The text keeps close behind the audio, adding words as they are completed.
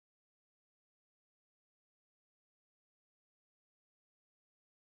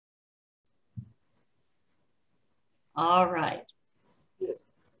All right.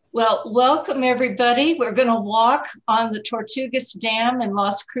 Well, welcome everybody. We're going to walk on the Tortugas Dam in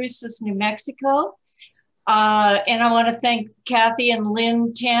Las Cruces, New Mexico. And I want to thank Kathy and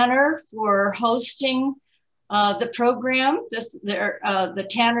Lynn Tanner for hosting the program. The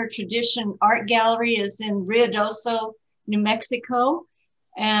Tanner Tradition Art Gallery is in Ruidoso, New Mexico.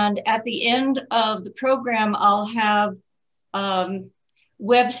 And at the end of the program, I'll have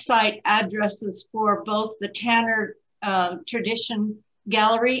website addresses for both the Tanner Tradition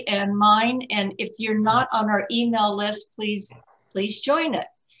Gallery and mine. And if you're not on our email list, please join it.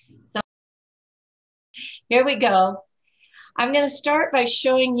 So here we go. I'm going to start by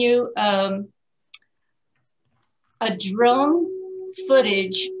showing you a drone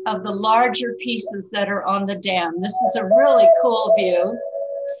footage of the larger pieces that are on the dam. This is a really cool view.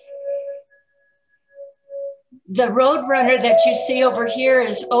 The Roadrunner that you see over here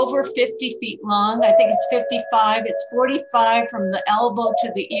is over 50 feet long. I think it's 55. It's 45 from the elbow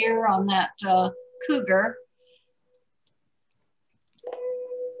to the ear on that cougar.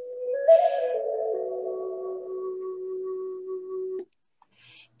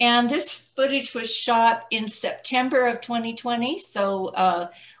 And this footage was shot in September of 2020. So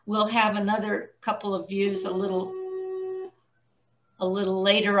we'll have another couple of views a little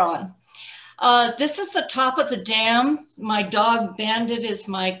later on. This is the top of the dam. My dog Bandit is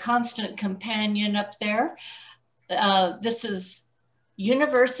my constant companion up there. This is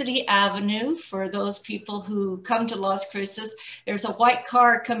University Avenue for those people who come to Las Cruces. There's a white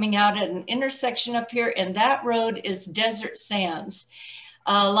car coming out at an intersection up here, and that road is desert sands.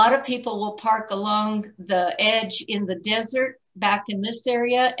 A lot of people will park along the edge in the desert back in this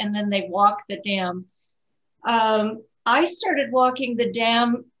area, and then they walk the dam. I started walking the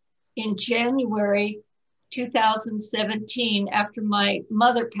dam in January 2017 after my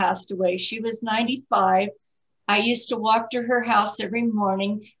mother passed away. She was 95. I used to walk to her house every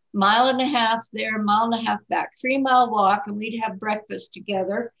morning, mile and a half there, mile and a half back, 3-mile walk, and we'd have breakfast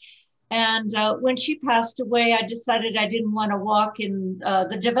together. And when she passed away, I decided I didn't want to walk in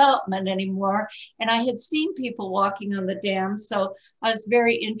the development anymore. And I had seen people walking on the dam, so I was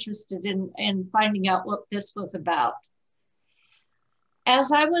very interested in finding out what this was about.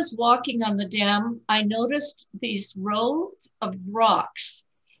 As I was walking on the dam, I noticed these rows of rocks,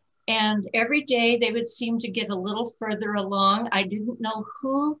 and every day they would seem to get a little further along. I didn't know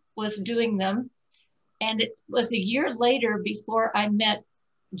who was doing them. And it was a year later before I met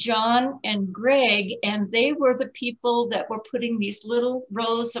John and Greg, and they were the people that were putting these little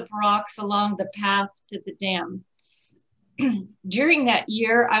rows of rocks along the path to the dam. During that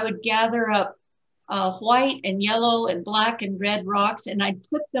year, I would gather up white and yellow and black and red rocks, and I'd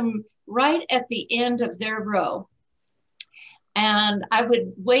put them right at the end of their row. And I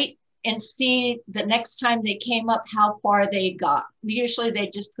would wait and see the next time they came up how far they got. Usually they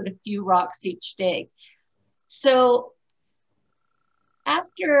just put a few rocks each day. So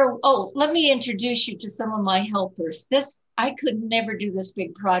let me introduce you to some of my helpers. I could never do this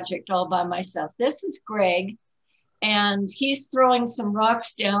big project all by myself. This is Greg. And he's throwing some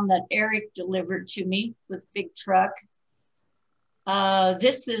rocks down that Eric delivered to me with a big truck.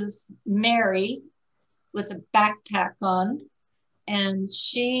 This is Mary with a backpack on. And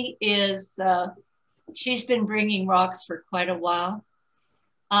she's been bringing rocks for quite a while.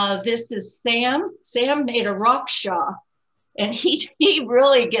 This is Sam. Sam made a rickshaw, and he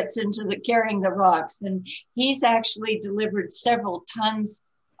really gets into carrying the rocks. And he's actually delivered several tons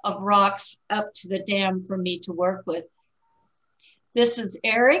of rocks up to the dam for me to work with. This is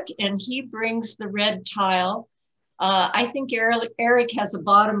Eric, and he brings the red tile. I think Eric has a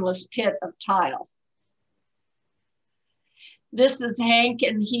bottomless pit of tile. This is Hank,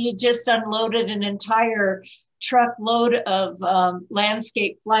 and he just unloaded an entire truckload of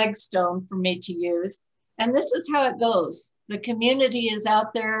landscape flagstone for me to use. And this is how it goes. The community is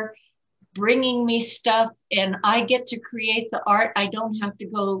out there bringing me stuff, and I get to create the art. I don't have to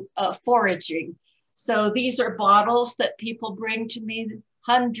go foraging. So these are bottles that people bring to me,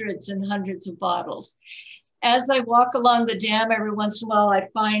 hundreds and hundreds of bottles. As I walk along the dam, every once in a while, I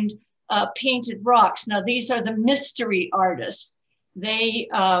find painted rocks. Now, these are the mystery artists. They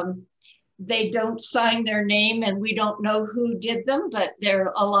don't sign their name, and we don't know who did them, but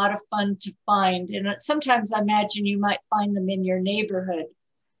they're a lot of fun to find. And sometimes I imagine you might find them in your neighborhood.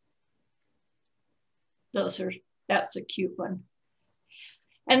 That's a cute one.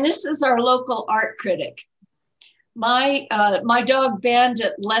 And this is our local art critic. My dog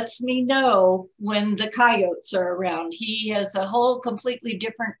Bandit lets me know when the coyotes are around. He has a whole completely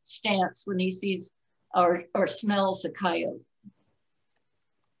different stance when he sees or smells a coyote.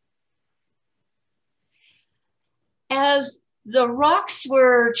 As the rocks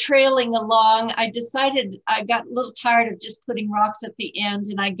were trailing along, I decided I got a little tired of just putting rocks at the end,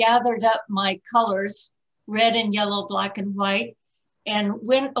 and I gathered up my colors, red and yellow, black and white, and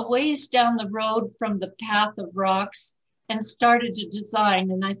went a ways down the road from the path of rocks and started to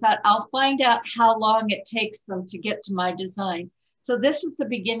design. And I thought, I'll find out how long it takes them to get to my design. So this is the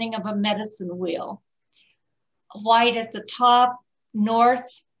beginning of a medicine wheel. White at the top,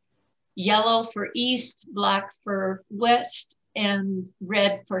 north, yellow for east, black for west, and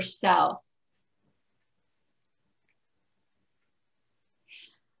red for south.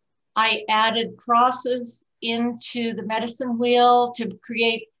 I added crosses into the medicine wheel to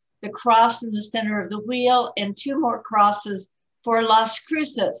create the cross in the center of the wheel, and 2 more crosses for Las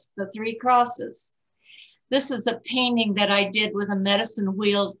Cruces, the 3 crosses. This is a painting that I did with a medicine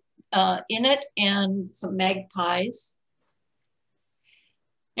wheel in it and some magpies.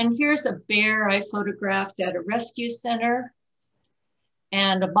 And here's a bear I photographed at a rescue center,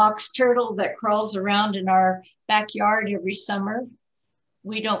 and a box turtle that crawls around in our backyard every summer.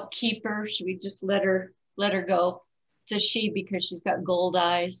 We don't keep her, we just let her go. It's a she because she's got gold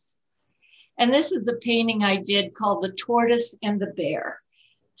eyes. And this is a painting I did called The Tortoise and the Bear.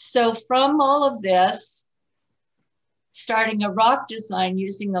 So from all of this, starting a rock design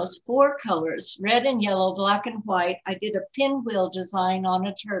using those 4 colors, red and yellow, black and white, I did a pinwheel design on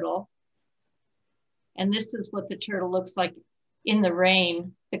a turtle. And this is what the turtle looks like in the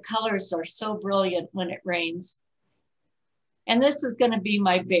rain. The colors are so brilliant when it rains. And this is going to be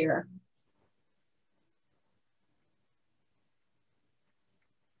my bear.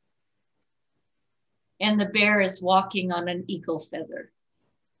 And the bear is walking on an eagle feather.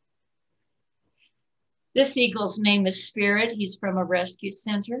 This eagle's name is Spirit. He's from a rescue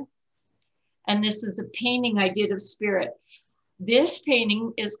center. And this is a painting I did of Spirit. This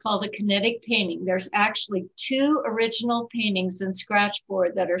painting is called a kinetic painting. There's actually 2 original paintings in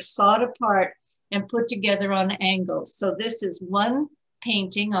scratchboard that are sawed apart and put together on angles. So this is one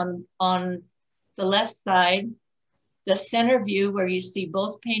painting on the left side, the center view where you see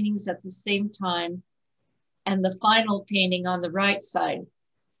both paintings at the same time, and the final painting on the right side.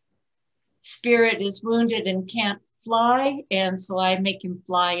 Spirit is wounded and can't fly, and so I make him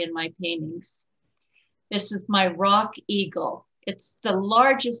fly in my paintings. This is my rock eagle. It's the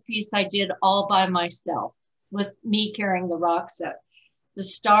largest piece I did all by myself, with me carrying the rocks up. The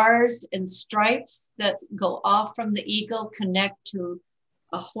stars and stripes that go off from the eagle connect to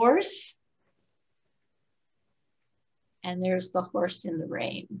a horse. And there's the horse in the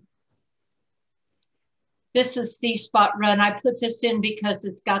rain. This is Sea Spot Run. I put this in because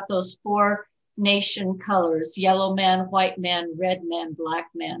it's got those 4 nation colors: yellow man, white man, red man, black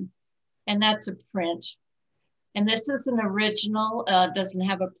man. And that's a print. And this is an original, doesn't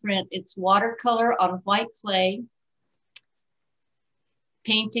have a print. It's watercolor on white clay,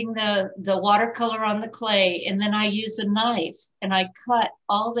 painting the watercolor on the clay. And then I use a knife and I cut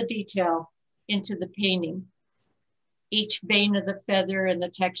all the detail into the painting, each vein of the feather and the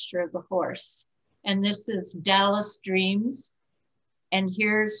texture of the horse. And this is Dallas Dreams. And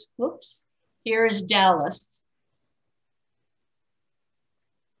here's Dallas.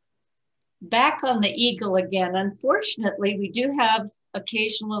 Back on the eagle again. Unfortunately, we do have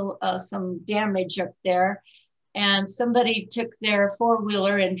occasional some damage up there. And somebody took their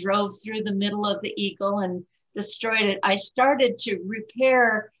 4-wheeler and drove through the middle of the eagle and destroyed it. I started to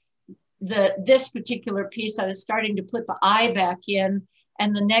repair this particular piece. I was starting to put the eye back in.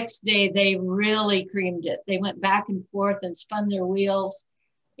 And the next day they really creamed it. They went back and forth and spun their wheels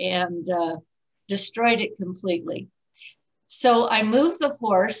and destroyed it completely. So I moved the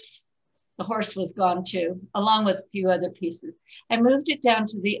horse. The horse was gone too, along with a few other pieces. I moved it down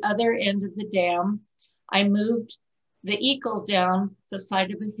to the other end of the dam. I moved the eagle down the side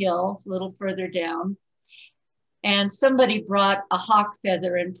of a hill, a little further down. And somebody brought a hawk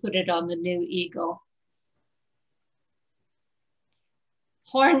feather and put it on the new eagle.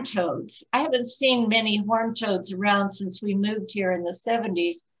 Horned toads. I haven't seen many horned toads around since we moved here in the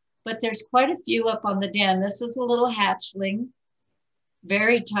 70s, but there's quite a few up on the dam. This is a little hatchling,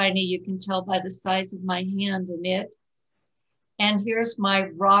 very tiny. You can tell by the size of my hand in it. And here's my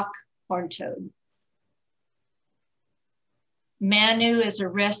rock horned toad. Manu is a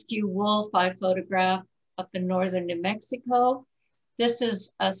rescue wolf I photographed up in northern New Mexico. This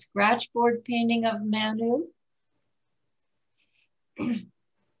is a scratchboard painting of Manu.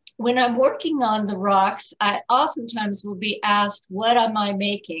 When I'm working on the rocks, I oftentimes will be asked, what am I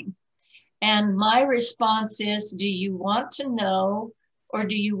making? And my response is, do you want to know or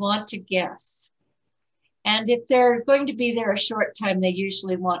do you want to guess? And if they're going to be there a short time, they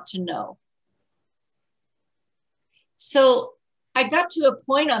usually want to know. So I got to a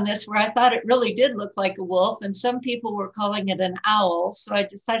point on this where I thought it really did look like a wolf, and some people were calling it an owl. So I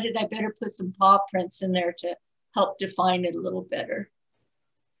decided I better put some paw prints in there to help define it a little better.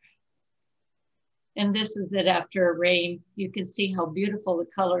 And this is it after a rain. You can see how beautiful the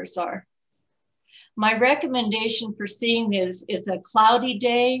colors are. My recommendation for seeing this is a cloudy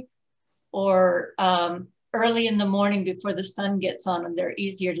day or early in the morning before the sun gets on them. They're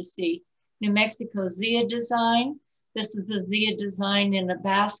easier to see. New Mexico Zia design. This is the Zia design in a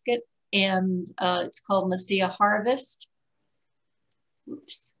basket, and it's called Messia Harvest.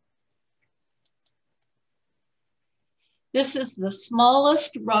 Oops. This is the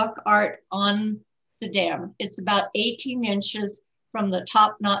smallest rock art on the dam. It's about 18 inches from the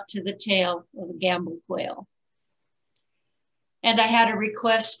top knot to the tail of a gamble quail. And I had a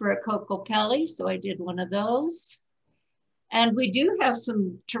request for a Cocopelli, so I did one of those. And we do have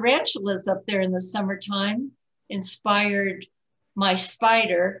some tarantulas up there in the summertime, inspired my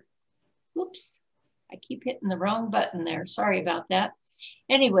spider. Oops, I keep hitting the wrong button there. Sorry about that.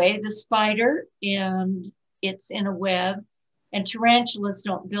 Anyway, the spider, and it's in a web. And tarantulas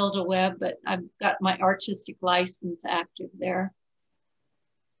don't build a web, but I've got my artistic license active there.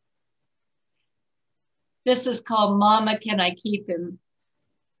 This is called Mama, Can I Keep Him?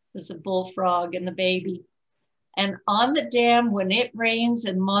 There's a bullfrog and the baby. And on the dam, when it rains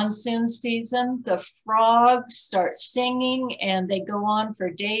in monsoon season, the frogs start singing and they go on for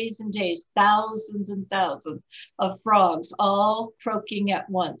days and days, thousands and thousands of frogs, all croaking at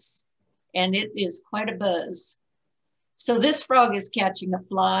once. And it is quite a buzz. So this frog is catching a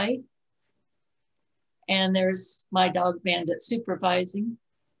fly. And there's my dog Bandit supervising.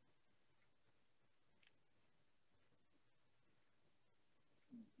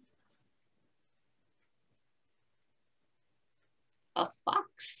 A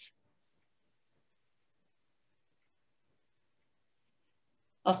fox.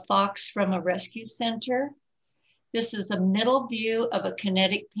 A fox from a rescue center. This is a middle view of a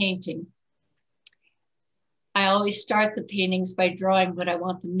kinetic painting. I always start the paintings by drawing what I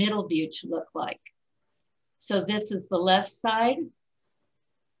want the middle view to look like. So this is the left side,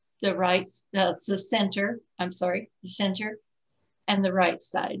 the right, the center, the center, and the right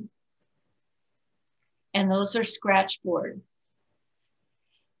side. And those are scratchboard.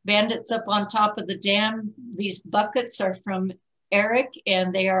 Bandits up on top of the dam. These buckets are from Eric,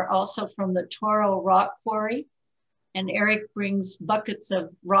 and they are also from the Toro Rock Quarry. And Eric brings buckets of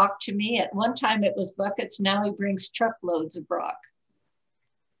rock to me. At one time it was buckets, now he brings truckloads of rock.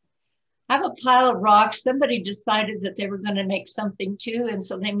 I have a pile of rocks. Somebody decided that they were going to make something too, and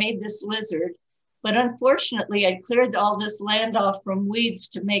so they made this lizard. But unfortunately, I cleared all this land off from weeds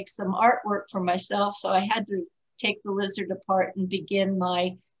to make some artwork for myself, so I had to take the lizard apart and begin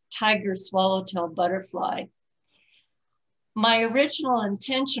my tiger swallowtail butterfly. My original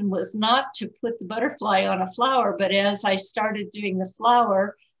intention was not to put the butterfly on a flower, but as I started doing the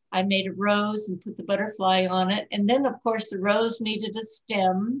flower, I made a rose and put the butterfly on it. And then of course the rose needed a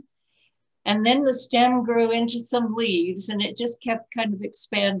stem, and then the stem grew into some leaves, and it just kept kind of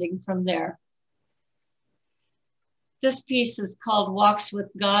expanding from there. This piece is called Walks with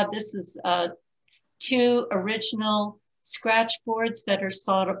God. This is 2 original scratch boards that are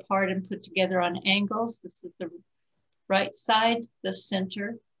sawed apart and put together on angles. This is the right side, the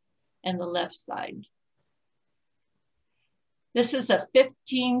center, and the left side. This is a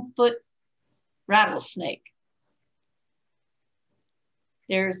 15-foot rattlesnake.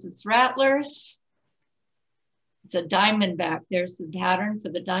 There's its rattlers. It's a diamondback. There's the pattern for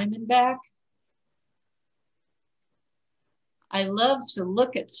the diamondback. I love to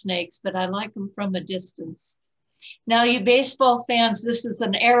look at snakes, but I like them from a distance. Now, you baseball fans, this is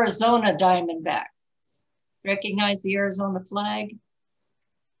an Arizona diamondback. Recognize the Arizona flag?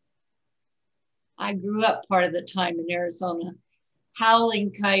 I grew up part of the time in Arizona.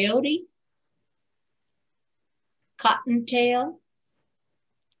 Howling coyote, cottontail,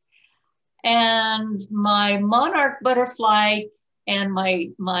 and my monarch butterfly and my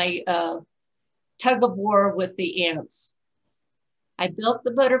tug of war with the ants. I built the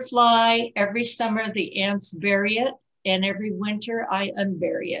butterfly. Every summer the ants bury it, and every winter I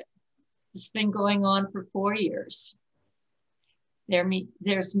unbury it. It's been going on for 4 years.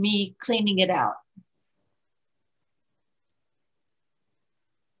 There's me cleaning it out.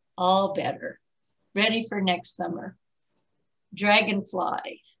 All better. Ready for next summer.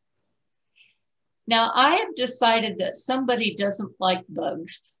 Dragonfly. Now I have decided that somebody doesn't like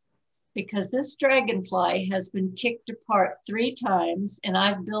bugs, because this dragonfly has been kicked apart 3 times and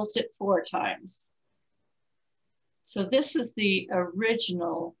I've built it 4 times. So this is the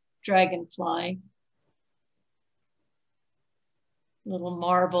original dragonfly. little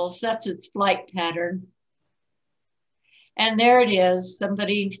marbles. That's its flight pattern. And there it is.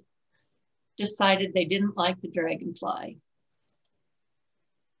 Somebody decided they didn't like the dragonfly.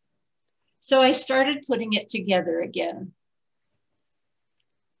 So I started putting it together again.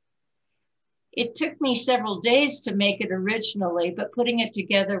 It took me several days to make it originally, but putting it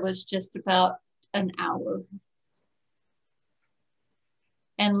together was just about an hour.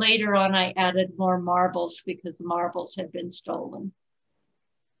 And later on, I added more marbles because the marbles had been stolen.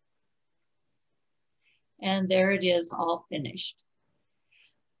 And there it is, all finished.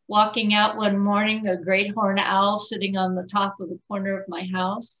 Walking out one morning, a great horned owl sitting on the top of the corner of my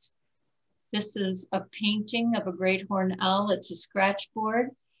house. This is a painting of a great horned owl. It's a scratch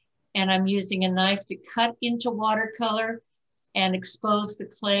board, and I'm using a knife to cut into watercolor and expose the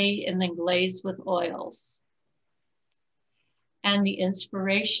clay and then glaze with oils. And the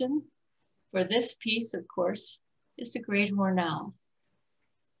inspiration for this piece, of course, is the great horned owl.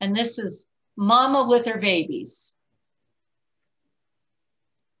 And this is Mama with her babies.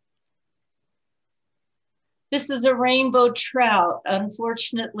 This is a rainbow trout.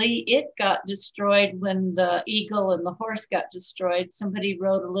 Unfortunately, it got destroyed when the eagle and the horse got destroyed. Somebody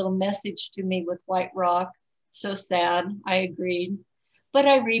wrote a little message to me with white rock. So sad, I agreed. But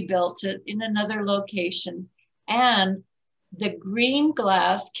I rebuilt it in another location. And the green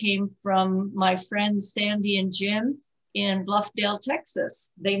glass came from my friends Sandy and Jim in Bluffdale,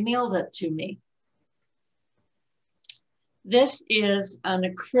 Texas. They mailed it to me. This is an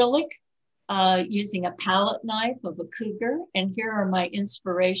acrylic using a palette knife of a cougar. And here are my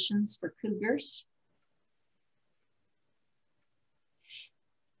inspirations for cougars.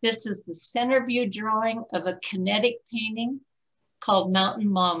 This is the center view drawing of a kinetic painting called Mountain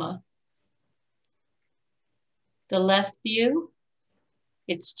Mama. The left view,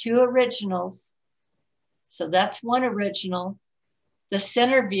 it's two originals. So that's one original. The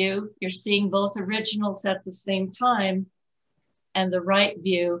center view, you're seeing both originals at the same time. And the right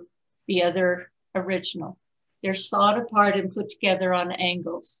view, the other original. They're sawed apart and put together on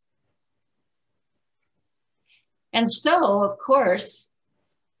angles. And so, of course,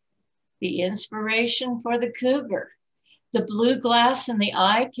 the inspiration for the cougar. The blue glass in the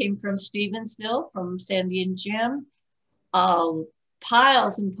eye came from Stevensville, from Sandy and Jim.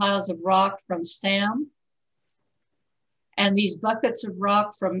 Piles and piles of rock from Sam. And these buckets of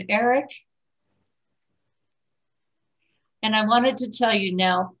rock from Eric. And I wanted to tell you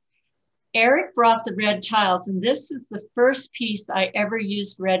now, Eric brought the red tiles, and this is the first piece I ever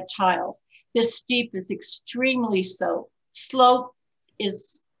used red tiles. This steep is extremely slope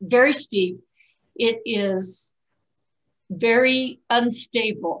is very steep. It is very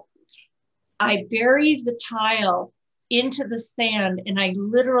unstable. I bury the tile into the sand and I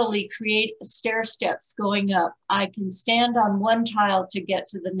literally create stair steps going up. I can stand on one tile to get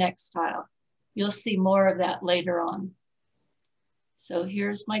to the next tile. You'll see more of that later on. So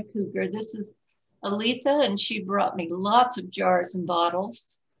here's my cougar. This is Aletha, and she brought me lots of jars and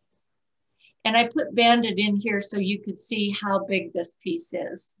bottles. And I put banded in here so you could see how big this piece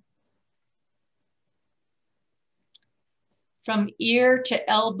is. From ear to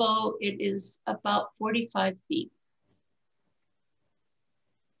elbow, it is about 45 feet.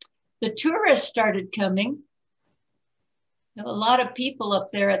 The tourists started coming. There are a lot of people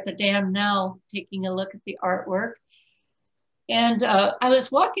up there at the dam now taking a look at the artwork. And I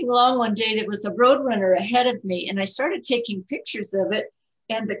was walking along one day, there was a roadrunner ahead of me, and I started taking pictures of it,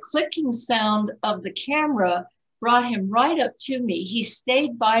 and the clicking sound of the camera brought him right up to me. He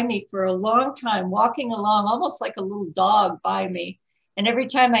stayed by me for a long time, walking along almost like a little dog by me. And every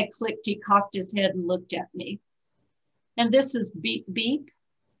time I clicked, he cocked his head and looked at me. And this is Beep Beep.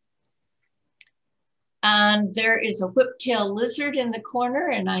 And there is a whiptail lizard in the corner,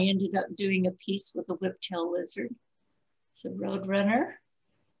 and I ended up doing a piece with a whiptail lizard. So Roadrunner,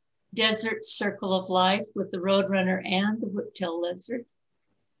 Desert Circle of Life with the Roadrunner and the whiptail lizard.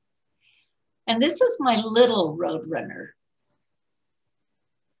 And this is my little Roadrunner.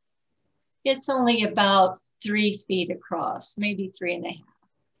 It's only about 3 feet across, maybe 3.5.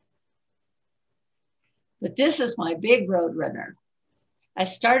 But this is my big Roadrunner. I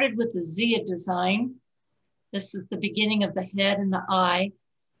started with the Zia design. This is the beginning of the head and the eye.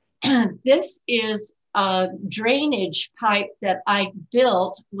 This is a drainage pipe that I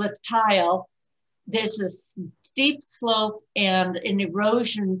built with tile. There's a steep slope and an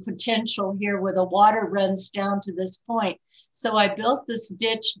erosion potential here where the water runs down to this point. So I built this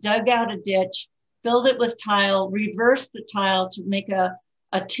ditch, dug out a ditch, filled it with tile, reversed the tile to make a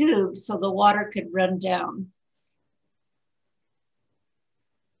tube so the water could run down.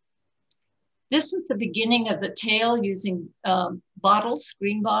 This is the beginning of the tail using bottles,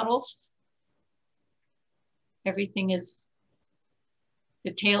 green bottles. Everything is,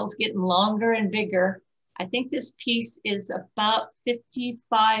 the tail's getting longer and bigger. I think this piece is about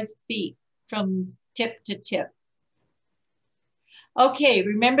 55 feet from tip to tip. Okay,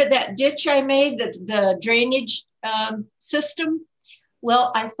 remember that ditch I made, the drainage system?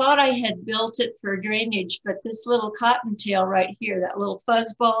 Well, I thought I had built it for drainage, but this little cottontail right here, that little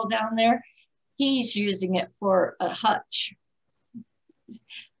fuzzball down there, he's using it for a hutch.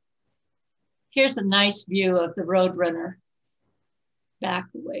 Here's a nice view of the Roadrunner back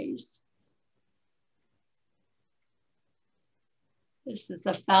a ways. This is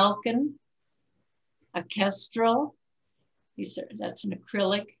a falcon, a kestrel. That's an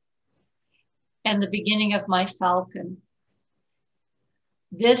acrylic. And the beginning of my falcon.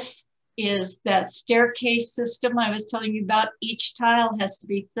 This is that staircase system I was telling you about. Each tile has to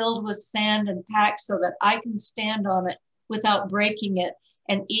be filled with sand and packed so that I can stand on it without breaking it.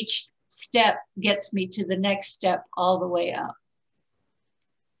 And each step gets me to the next step all the way up.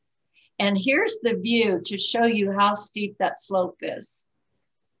 And here's the view to show you how steep that slope is.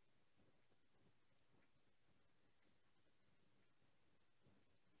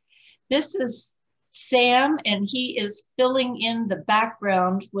 This is Sam, and he is filling in the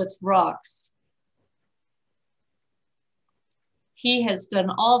background with rocks. He has done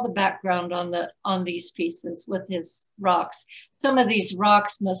all the background on these pieces with his rocks. Some of these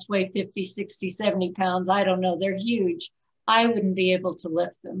rocks must weigh 50, 60, 70 pounds. I don't know, they're huge. I wouldn't be able to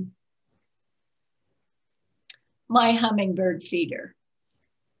lift them. My hummingbird feeder.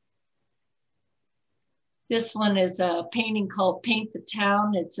 This one is a painting called Paint the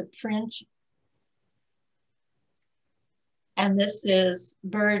Town. It's a print. And this is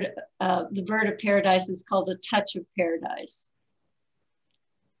the bird of paradise is called A Touch of Paradise.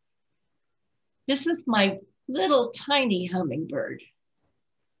 This is my little tiny hummingbird.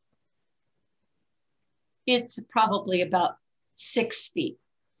 It's probably about 6 feet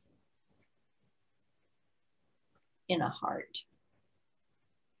in a heart.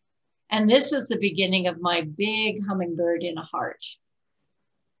 And this is the beginning of my big hummingbird in a heart.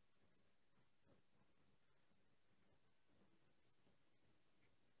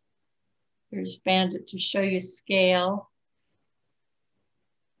 Here's Bandit to show you scale.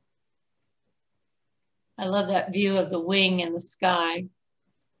 I love that view of the wing in the sky.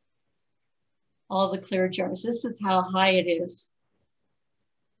 All the clear jars. This is how high it is.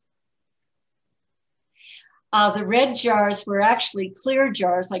 The red jars were actually clear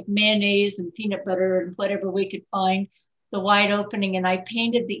jars like mayonnaise and peanut butter and whatever we could find, the wide opening, and I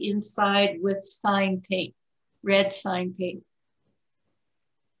painted the inside with sign paint, red sign paint.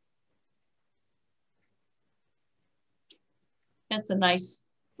 That's a nice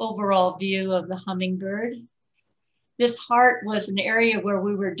overall view of the hummingbird. This heart was an area where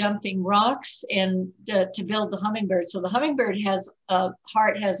we were dumping rocks and to build the hummingbird. So the hummingbird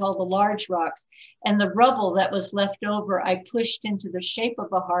heart has all the large rocks, and the rubble that was left over, I pushed into the shape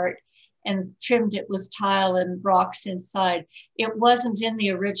of a heart and trimmed it with tile and rocks inside. It wasn't in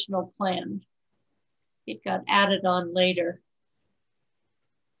the original plan. It got added on later.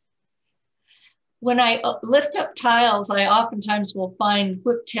 When I lift up tiles, I oftentimes will find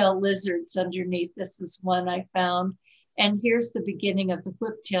whiptail lizards underneath. This is one I found. And here's the beginning of the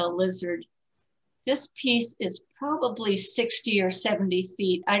whiptail lizard. This piece is probably 60 or 70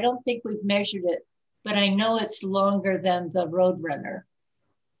 feet. I don't think we've measured it, but I know it's longer than the Roadrunner.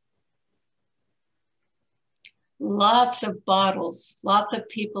 Lots of bottles. Lots of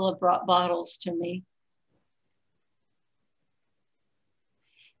people have brought bottles to me.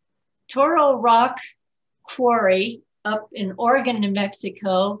 Toro Rock Quarry up in Oregon, New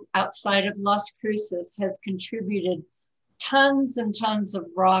Mexico, outside of Las Cruces, has contributed tons and tons of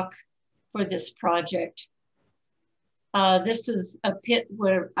rock for this project. This is a pit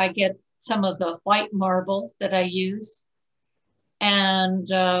where I get some of the white marble that I use. And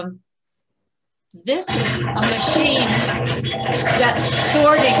this is a machine that's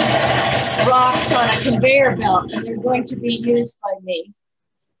sorting rocks on a conveyor belt, and they're going to be used by me.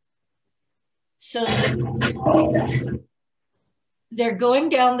 So they're going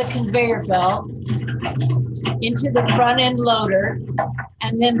down the conveyor belt into the front end loader,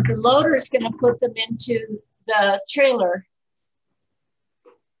 and then the loader is going to put them into the trailer.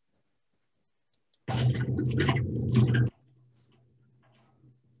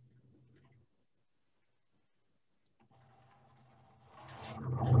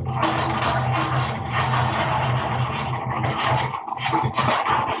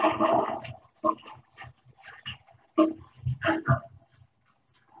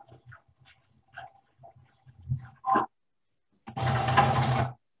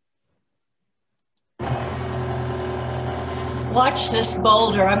 watch this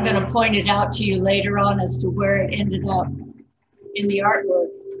boulder. I'm going to point it out to you later on as to where it ended up in the artwork.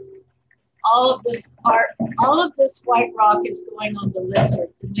 All of this white rock is going on the lizard,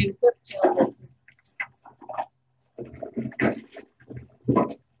 the new whiptail lizard.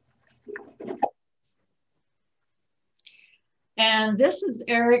 And this is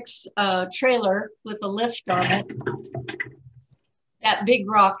Eric's trailer with a lift on it. That big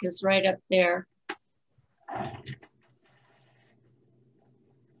rock is right up there.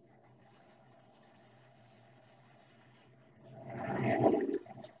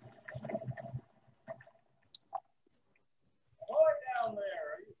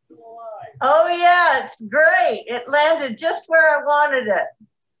 Oh yeah, it's great. It landed just where I wanted it.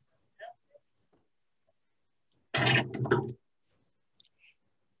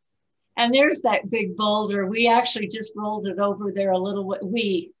 And there's that big boulder. We actually just rolled it over there a little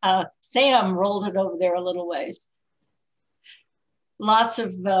way. Sam rolled it over there a little ways. Lots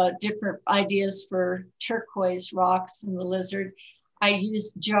of different ideas for turquoise rocks in the lizard. I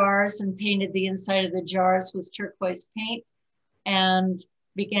used jars and painted the inside of the jars with turquoise paint and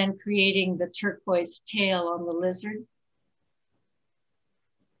began creating the turquoise tail on the lizard.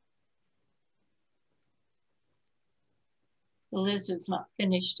 The lizard's not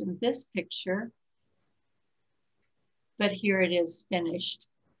finished in this picture, but here it is finished.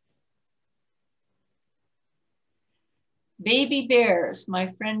 Baby bears.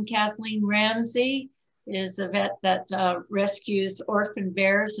 My friend Kathleen Ramsey is a vet that rescues orphan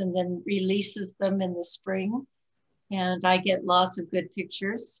bears and then releases them in the spring. And I get lots of good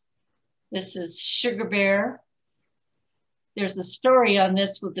pictures. This is Sugar Bear. There's a story on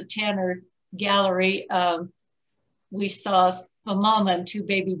this with the Tanner Gallery. We saw a mama and two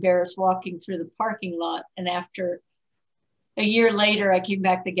baby bears walking through the parking lot. And after a year later, I came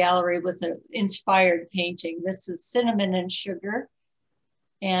back to the gallery with an inspired painting. This is Cinnamon and Sugar.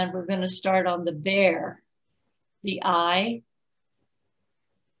 And we're going to start on the bear, the eye,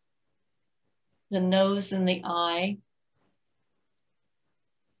 the nose and the eye.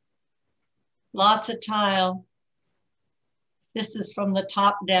 Lots of tile. This is from the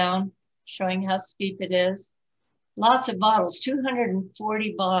top down, showing how steep it is. Lots of bottles,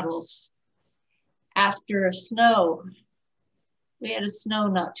 240 bottles. After a snow, we had a snow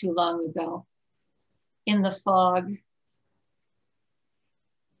not too long ago in the fog.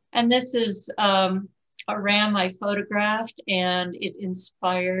 And this is a ram I photographed, and it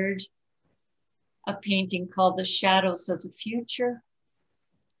inspired a painting called The Shadows of the Future.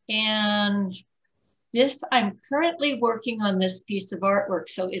 And this, I'm currently working on this piece of artwork,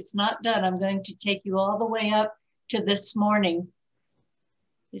 so it's not done. I'm going to take you all the way up to this morning.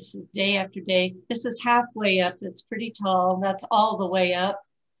 This is day after day. This is halfway up. It's pretty tall. That's all the way up.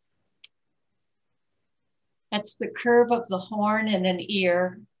 That's the curve of the horn and an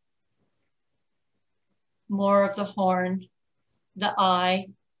ear. More of the horn, the eye.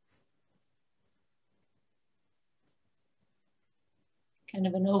 Kind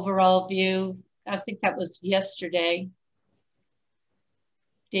of an overall view. I think that was yesterday,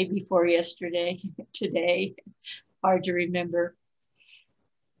 day before yesterday, today, hard to remember.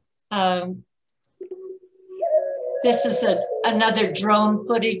 This is another drone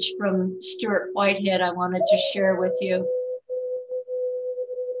footage from Stuart Whitehead I wanted to share with you.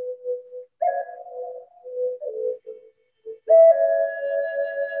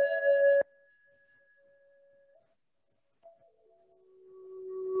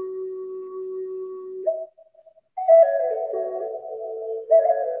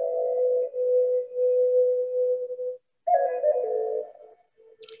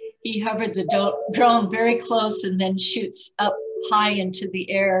 He hovered the drone very close and then shoots up high into the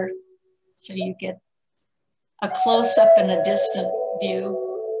air. So you get a close up and a distant view.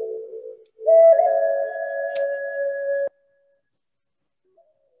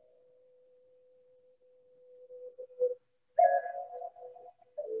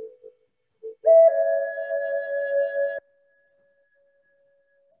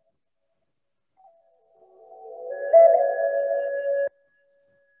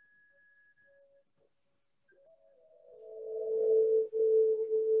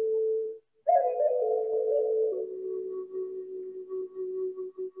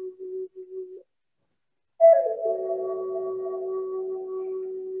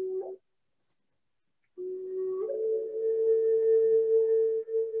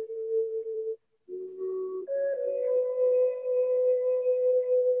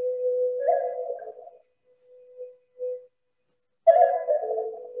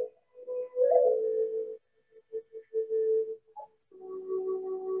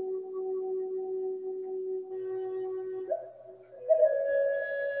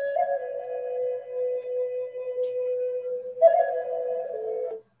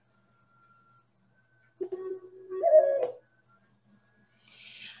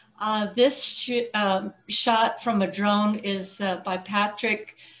 This shot from a drone is by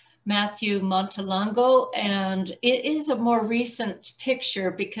Patrick Matthew Montalongo, and it is a more recent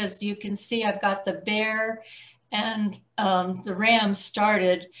picture because you can see I've got the bear and the ram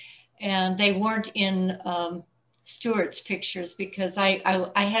started, and they weren't in Stuart's pictures because I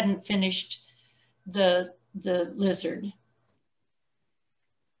hadn't finished the lizard.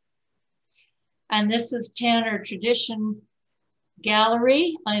 And this is Tanner Tradition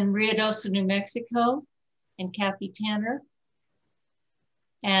Gallery in Ruidoso, New Mexico, and Kathy Tanner.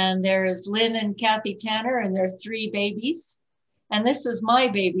 And there's Lynn and Kathy Tanner and their 3 babies. And this is my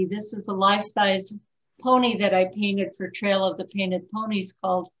baby. This is a life-size pony that I painted for Trail of the Painted Ponies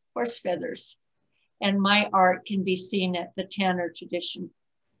called Horse Feathers. And my art can be seen at the Tanner Tradition.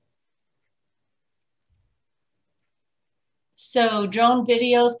 So drone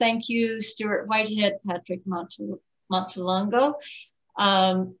video, thank you, Stuart Whitehead, Patrick Montalongo.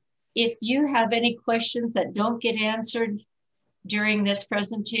 If you have any questions that don't get answered during this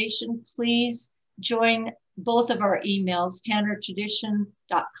presentation, please join both of our emails,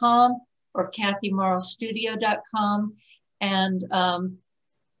 tannertradition.com or kathymorrowstudio.com, and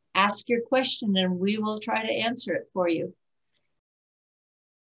ask your question and we will try to answer it for you.